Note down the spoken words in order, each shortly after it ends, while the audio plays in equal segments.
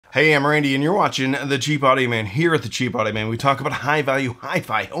Hey, I'm Randy, and you're watching The Cheap Audio Man. Here at The Cheap Audio Man, we talk about high-value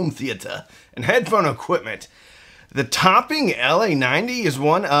hi-fi home theater and headphone equipment. The topping LA90 is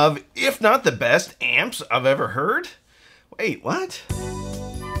one of, if not the best, amps I've ever heard. Wait, what?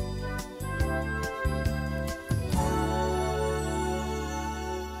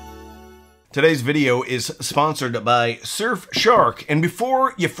 Today's video is sponsored by Surfshark, and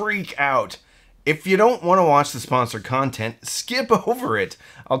before you freak out, if you don't want to watch the sponsored content, skip over it.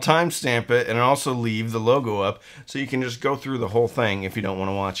 I'll timestamp it and also leave the logo up so you can just go through the whole thing if you don't want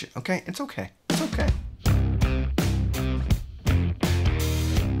to watch it. Okay? It's okay. It's okay.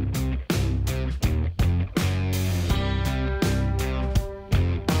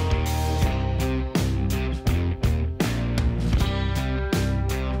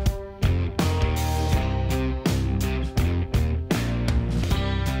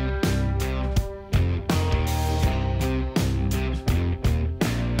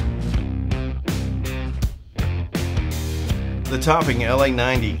 The topping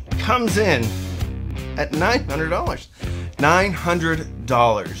LA90 comes in at $900.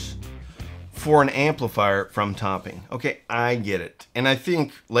 $900 for an amplifier from topping. Okay, I get it. And I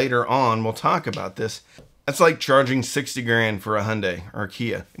think later on we'll talk about this. That's like charging 60 grand for a Hyundai or a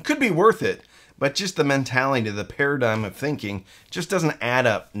Kia. It could be worth it, but just the mentality, the paradigm of thinking just doesn't add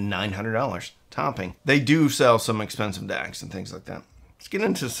up. $900 topping. They do sell some expensive DACs and things like that. Let's get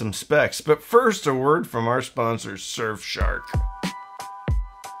into some specs, but first a word from our sponsor, Surfshark.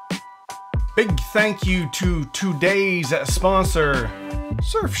 Big thank you to today's sponsor,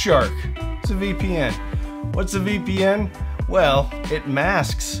 Surfshark. It's a VPN. What's a VPN? Well, it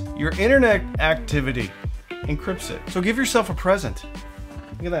masks your internet activity, encrypts it. So give yourself a present.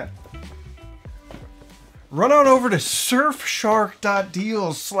 Look at that. Run on over to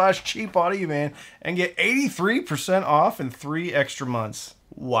surfshark.deals/cheapaudioman and get 83% off and 3 extra months.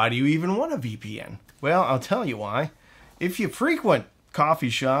 Why do you even want a VPN? Well, I'll tell you why. If you frequent coffee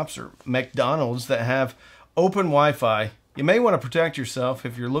shops or McDonald's that have open Wi-Fi, you may want to protect yourself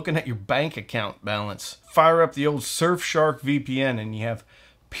if you're looking at your bank account balance. Fire up the old Surfshark VPN and you have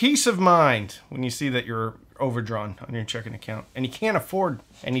peace of mind when you see that you're overdrawn on your checking account and you can't afford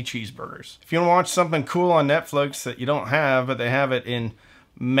any cheeseburgers. If you want to watch something cool on Netflix that you don't have, but they have it in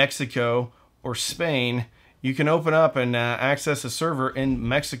Mexico or Spain, you can open up and access a server in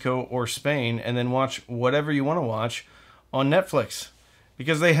Mexico or Spain and then watch whatever you want to watch on Netflix,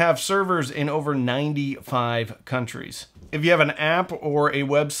 because they have servers in over 95 countries. If you have an app or a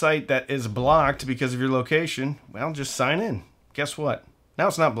website that is blocked because of your location, well, just sign in. Guess what? Now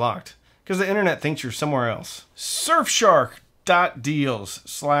it's not blocked, because the internet thinks you're somewhere else.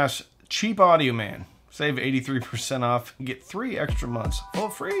 Surfshark.deals/cheapaudioman. Save 83% off and get 3 extra months for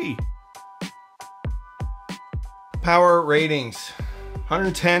free. Power ratings.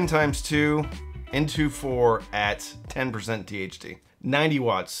 110 times 2 into 4 at 10% THD. 90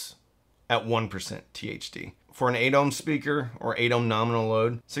 watts at 1% THD. For an 8 ohm speaker or 8 ohm nominal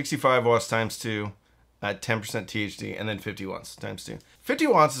load, 65 watts times 2 at 10% THD, and then 50 watts times 2. 50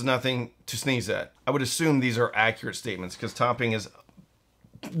 watts is nothing to sneeze at. I would assume these are accurate statements because topping is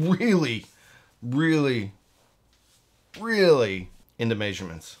really, really, really into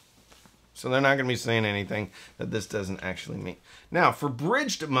measurements. So they're not going to be saying anything that this doesn't actually mean. Now, for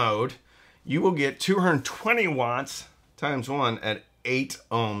bridged mode, you will get 220 watts times 1 at 8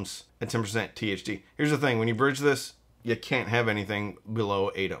 ohms at 10% THD. Here's the thing, when you bridge this, you can't have anything below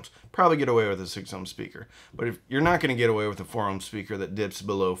 8 ohms. Probably get away with a 6 ohm speaker, but if you're not going to get away with a 4 ohm speaker that dips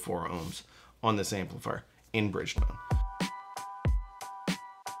below 4 ohms on this amplifier in bridged mode.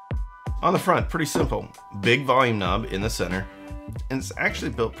 On the front, pretty simple. Big volume knob in the center, and it's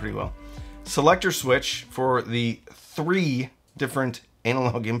actually built pretty well. Selector switch for the 3 different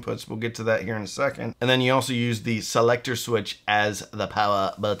analog inputs. We'll get to that here in a second. And then you also use the selector switch as the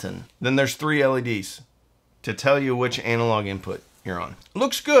power button. Then there's 3 LEDs to tell you which analog input you're on.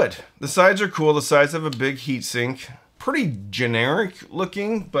 Looks good. The sides are cool. The sides have a big heat sink. Pretty generic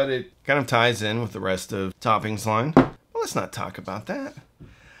looking, but it kind of ties in with the rest of toppings line. Well, let's not talk about that.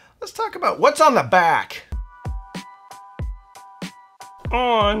 Let's talk about what's on the back.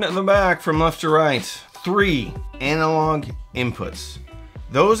 On the back from left to right, 3 analog inputs.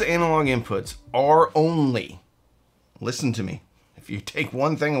 Those analog inputs are only, listen to me, if you take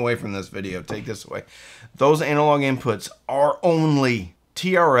one thing away from this video, take this away. Those analog inputs are only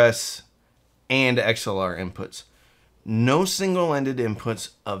TRS and XLR inputs. No single-ended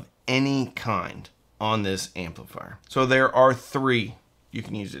inputs of any kind on this amplifier. So there are 3. You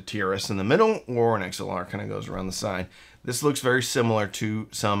can use a TRS in the middle or an XLR kind of goes around the side. This looks very similar to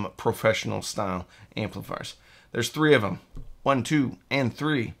some professional style amplifiers. There's 3 of them, 1, 2, and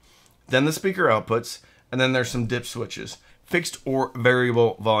 3. then the speaker outputs, and then there's some dip switches. Fixed or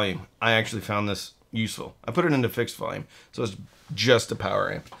variable volume. I actually found this useful. I put it into fixed volume, so it's just a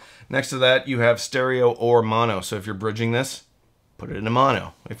power amp. Next to that, you have stereo or mono. So if you're bridging this, put it into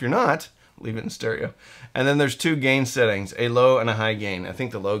mono. If you're not, leave it in stereo. And then there's two gain settings, a low and a high gain. I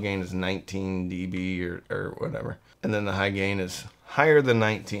think the low gain is 19 dB or whatever. And then the high gain is higher than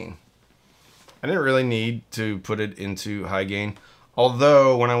 19. I didn't really need to put it into high gain.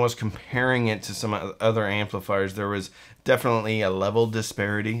 Although when I was comparing it to some other amplifiers, there was definitely a level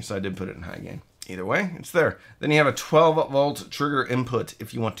disparity. So I did put it in high gain. Either way, it's there. Then you have a 12-volt trigger input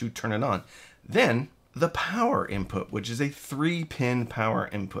if you want to turn it on. Then the power input, which is a 3-pin power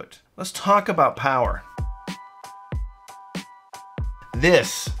input. Let's talk about power.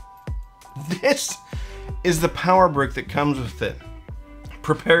 This is the power brick that comes with it.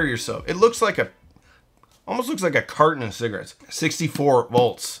 Prepare yourself. It looks like almost looks like a carton of cigarettes. 64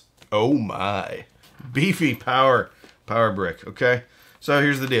 volts. Oh my. Beefy power brick, okay? So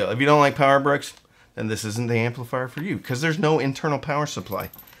here's the deal. If you don't like power bricks, then this isn't the amplifier for you because there's no internal power supply.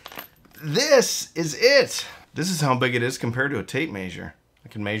 This is it. This is how big it is compared to a tape measure. I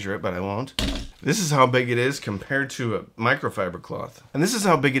can measure it, but I won't. This is how big it is compared to a microfiber cloth. And this is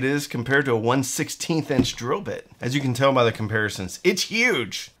how big it is compared to a 1/16 inch drill bit. As you can tell by the comparisons, it's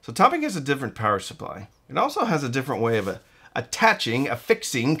huge. So Topping has a different power supply. It also has a different way of attaching,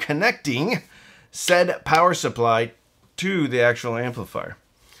 affixing, connecting said power supply to the actual amplifier.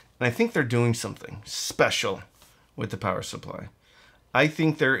 And I think they're doing something special with the power supply. I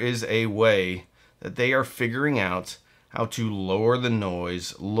think there is a way that they are figuring out how to lower the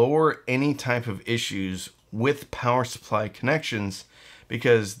noise, lower any type of issues with power supply connections,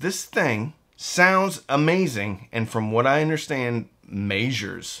 because this thing sounds amazing, and from what I understand,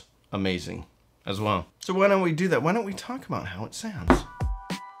 measures amazing as well. So why don't we do that? Why don't we talk about how it sounds?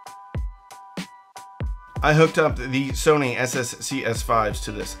 I hooked up the Sony SSCS5s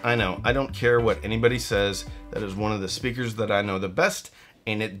to this. I know, I don't care what anybody says. That is one of the speakers that I know the best,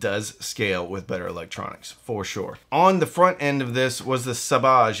 and it does scale with better electronics, for sure. On the front end of this was the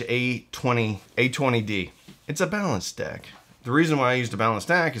Savage A20D. It's a balanced DAC. The reason why I used a balanced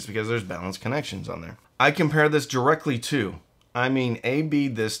DAC is because there's balanced connections on there. I compare this directly to,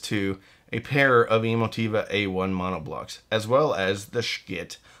 A-B'd this to a pair of Emotiva A1 monoblocks, as well as the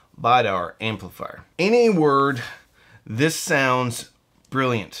Schgitt Vidar amplifier. In a word, this sounds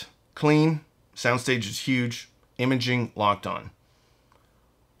brilliant. Clean, soundstage is huge, imaging locked on.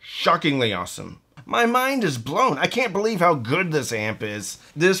 Shockingly awesome. My mind is blown. I can't believe how good this amp is.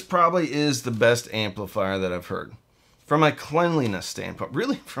 This probably is the best amplifier that I've heard. From a cleanliness standpoint,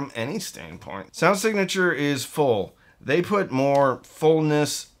 really from any standpoint. Sound signature is full. They put more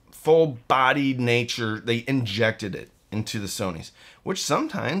fullness, full-bodied nature. They injected it into the Sonys, which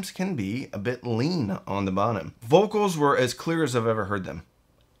sometimes can be a bit lean on the bottom. Vocals were as clear as I've ever heard them.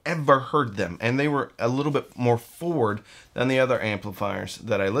 And they were a little bit more forward than the other amplifiers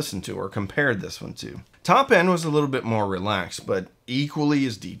that I listened to or compared this one to. Top end was a little bit more relaxed, but equally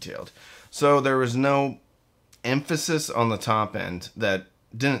as detailed. So there was no emphasis on the top end that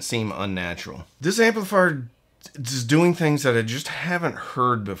didn't seem unnatural. This amplifier is doing things that I just haven't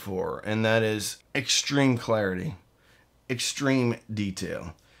heard before, and that is extreme clarity, extreme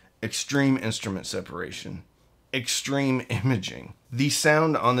detail, extreme instrument separation, extreme imaging. The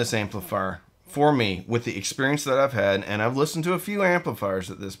sound on this amplifier, for me, with the experience that I've had, and I've listened to a few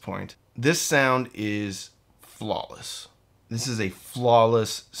amplifiers at this point, this sound is flawless. This is a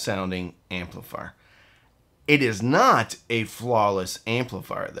flawless sounding amplifier. It is not a flawless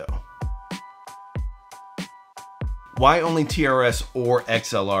amplifier though. Why only TRS or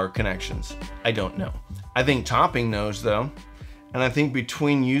XLR connections? I don't know. I think Topping knows though, and I think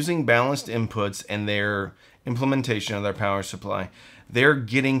between using balanced inputs and their implementation of their power supply, they're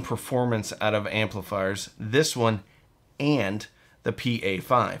getting performance out of amplifiers, this one and the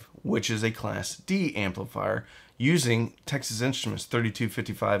PA5, which is a Class D amplifier using Texas Instruments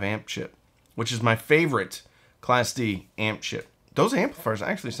 3255 amp chip, which is my favorite Class D amp chip. Those amplifiers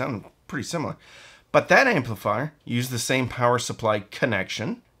actually sound pretty similar. But that amplifier used the same power supply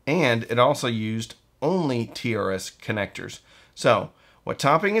connection, and it also used only TRS connectors. So what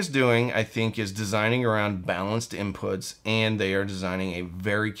Topping is doing, I think, is designing around balanced inputs, and they are designing a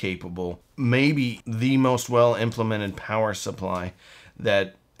very capable, maybe the most well-implemented power supply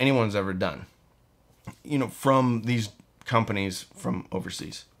that anyone's ever done, you know, from these companies from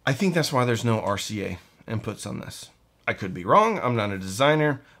overseas. I think that's why there's no RCA inputs on this. I could be wrong, I'm not a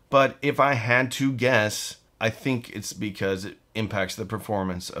designer, but if I had to guess, I think it's because it impacts the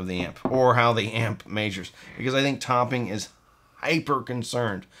performance of the amp or how the amp measures, because I think Topping is hyper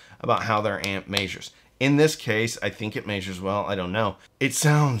concerned about how their amp measures. In this case, I think it measures well. I don't know. It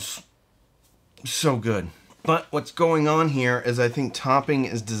sounds so good. But what's going on here is I think Topping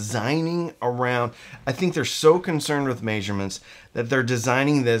is designing around, I think they're so concerned with measurements that they're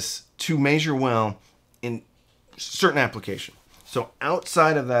designing this to measure well in certain application. So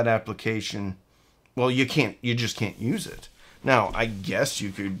outside of that application, well, you just can't use it. Now, I guess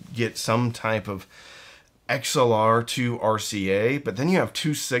you could get some type of XLR to RCA, but then you have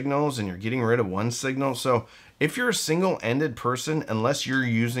two signals and you're getting rid of one signal. So if you're a single-ended person, unless you're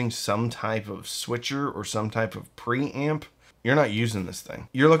using some type of switcher or some type of preamp, you're not using this thing.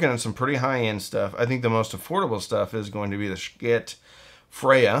 You're looking at some pretty high-end stuff. I think the most affordable stuff is going to be the Skit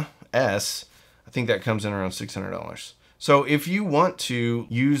Freya S. I think that comes in around $600. So if you want to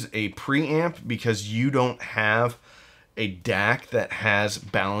use a preamp because you don't have a DAC that has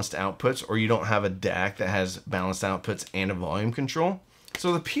balanced outputs, or you don't have a DAC that has balanced outputs and a volume control.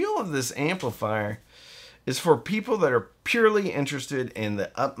 So the appeal of this amplifier is for people that are purely interested in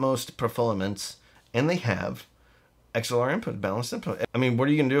the utmost performance, and they have XLR input, balanced input. I mean, what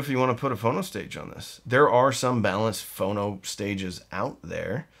are you gonna do if you wanna put a phono stage on this? There are some balanced phono stages out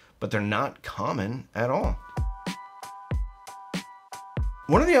there, but they're not common at all.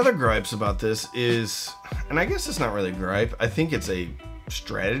 One of the other gripes about this is, and I guess it's not really a gripe, I think it's a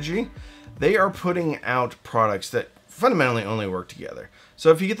strategy. They are putting out products that fundamentally only work together.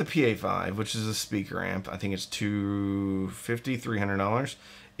 So if you get the PA5, which is a speaker amp, I think it's $250, $300.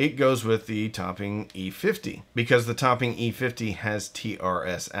 It goes with the Topping E50 because the Topping E50 has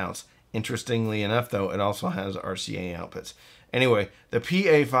TRS outs. Interestingly enough, though, it also has RCA outputs. Anyway, the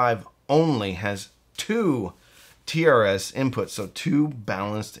PA5 only has 2 TRS inputs, so 2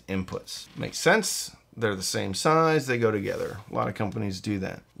 balanced inputs. Makes sense. They're the same size, they go together. A lot of companies do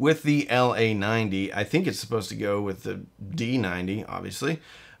that. With the LA90, I think it's supposed to go with the D90, obviously,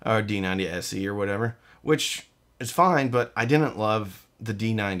 or D90 SE or whatever, which is fine, but I didn't love the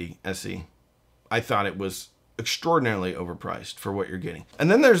D90 SE. I thought it was extraordinarily overpriced for what you're getting.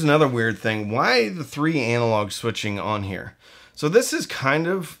 And then there's another weird thing. Why the 3 analog switching on here? So this is kind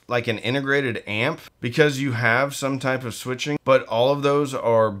of like an integrated amp because you have some type of switching, but all of those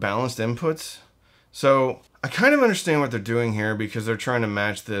are balanced inputs. So I kind of understand what they're doing here because they're trying to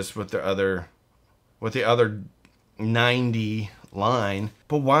match this with the other 90 line.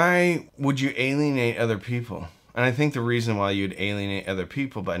 But why would you alienate other people? And I think the reason why you'd alienate other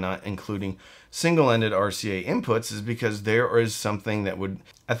people by not including single-ended RCA inputs is because there is something that would,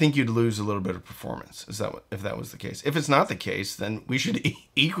 I think you'd lose a little bit of performance. Is that if that was the case? If it's not the case, then we should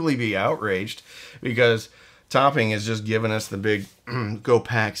equally be outraged because Topping has just given us the big go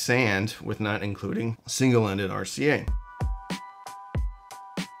pack sand with not including single-ended RCA.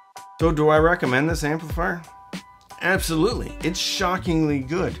 So do I recommend this amplifier? Absolutely. It's shockingly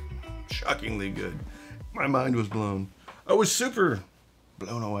good. Shockingly good. My mind was blown. I was super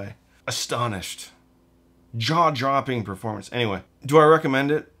blown away. Astonished. Jaw-dropping performance. Anyway, do I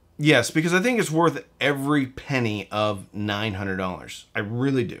recommend it? Yes, because I think it's worth every penny of $900. I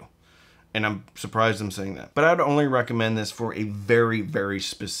really do. And I'm surprised I'm saying that. But I'd only recommend this for a very, very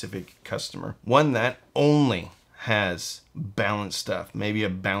specific customer. One that only has balanced stuff, maybe a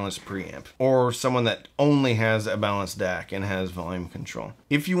balanced preamp, or someone that only has a balanced DAC and has volume control.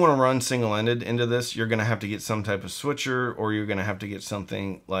 If you want to run single-ended into this, you're going to have to get some type of switcher, or you're going to have to get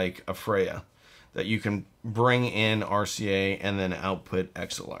something like a Freya that you can bring in RCA and then output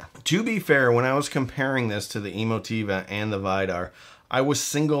XLR. To be fair, when I was comparing this to the Emotiva and the Vidar, I was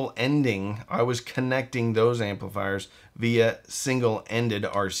single-ending, I was connecting those amplifiers via single-ended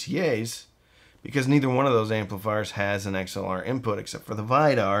RCAs because neither one of those amplifiers has an XLR input except for the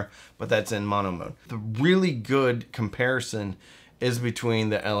Vidar, but that's in mono mode. The really good comparison is between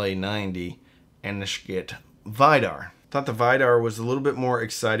the LA90 and the Skit Vidar. Thought the Vidar was a little bit more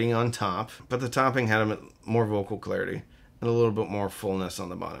exciting on top, but the Topping had a more vocal clarity and a little bit more fullness on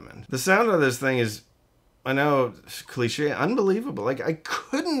the bottom end. The sound of this thing is, I know, cliche, unbelievable. Like, I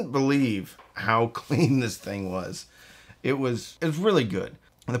couldn't believe how clean this thing was. It's really good.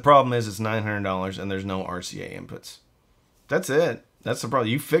 The problem is it's $900 and there's no RCA inputs. That's it. That's the problem.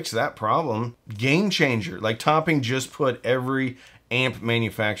 You fix that problem. Game changer. Like, Topping just put every amp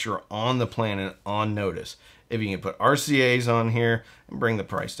manufacturer on the planet on notice. If you can put RCAs on here and bring the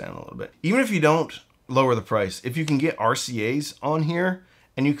price down a little bit. Even if you don't lower the price, if you can get RCAs on here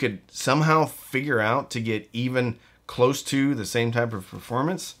and you could somehow figure out to get even close to the same type of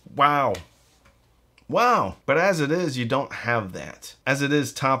performance, wow. Wow. But as it is, you don't have that. As it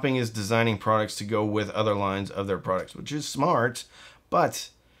is, Topping is designing products to go with other lines of their products, which is smart. But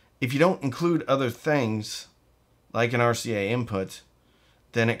if you don't include other things, like an RCA input,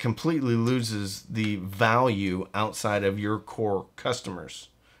 then it completely loses the value outside of your core customers.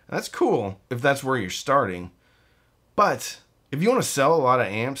 And that's cool if that's where you're starting. But if you want to sell a lot of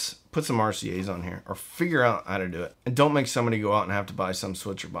amps, put some RCAs on here or figure out how to do it. And don't make somebody go out and have to buy some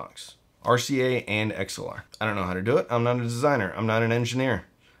switcher box. RCA and XLR. I don't know how to do it. I'm not a designer. I'm not an engineer.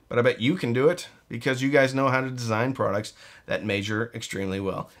 But I bet you can do it because you guys know how to design products that measure extremely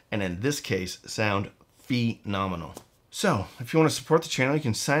well. And in this case, sound phenomenal. So, if you want to support the channel, you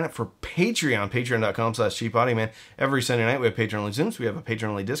can sign up for Patreon, patreon.com/cheapaudioman. Every Sunday night, we have patron-only Zooms, we have a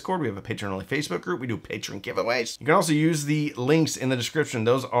patron-only Discord, we have a patron-only Facebook group, we do patron giveaways. You can also use the links in the description.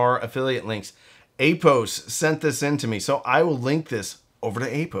 Those are affiliate links. APOS sent this in to me, so I will link this over to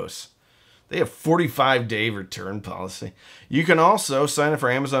APOS. They have 45-day return policy. You can also sign up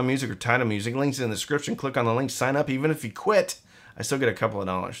for Amazon Music or Tidal Music. Links in the description. Click on the link, sign up. Even if you quit, I still get a couple of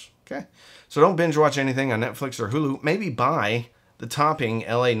dollars. Okay? So don't binge watch anything on Netflix or Hulu. Maybe buy the topping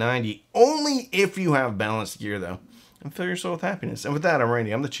LA90 only if you have balanced gear, though. And fill your soul with happiness. And with that, I'm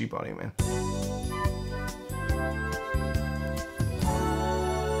Randy. I'm the Cheap Audio Man.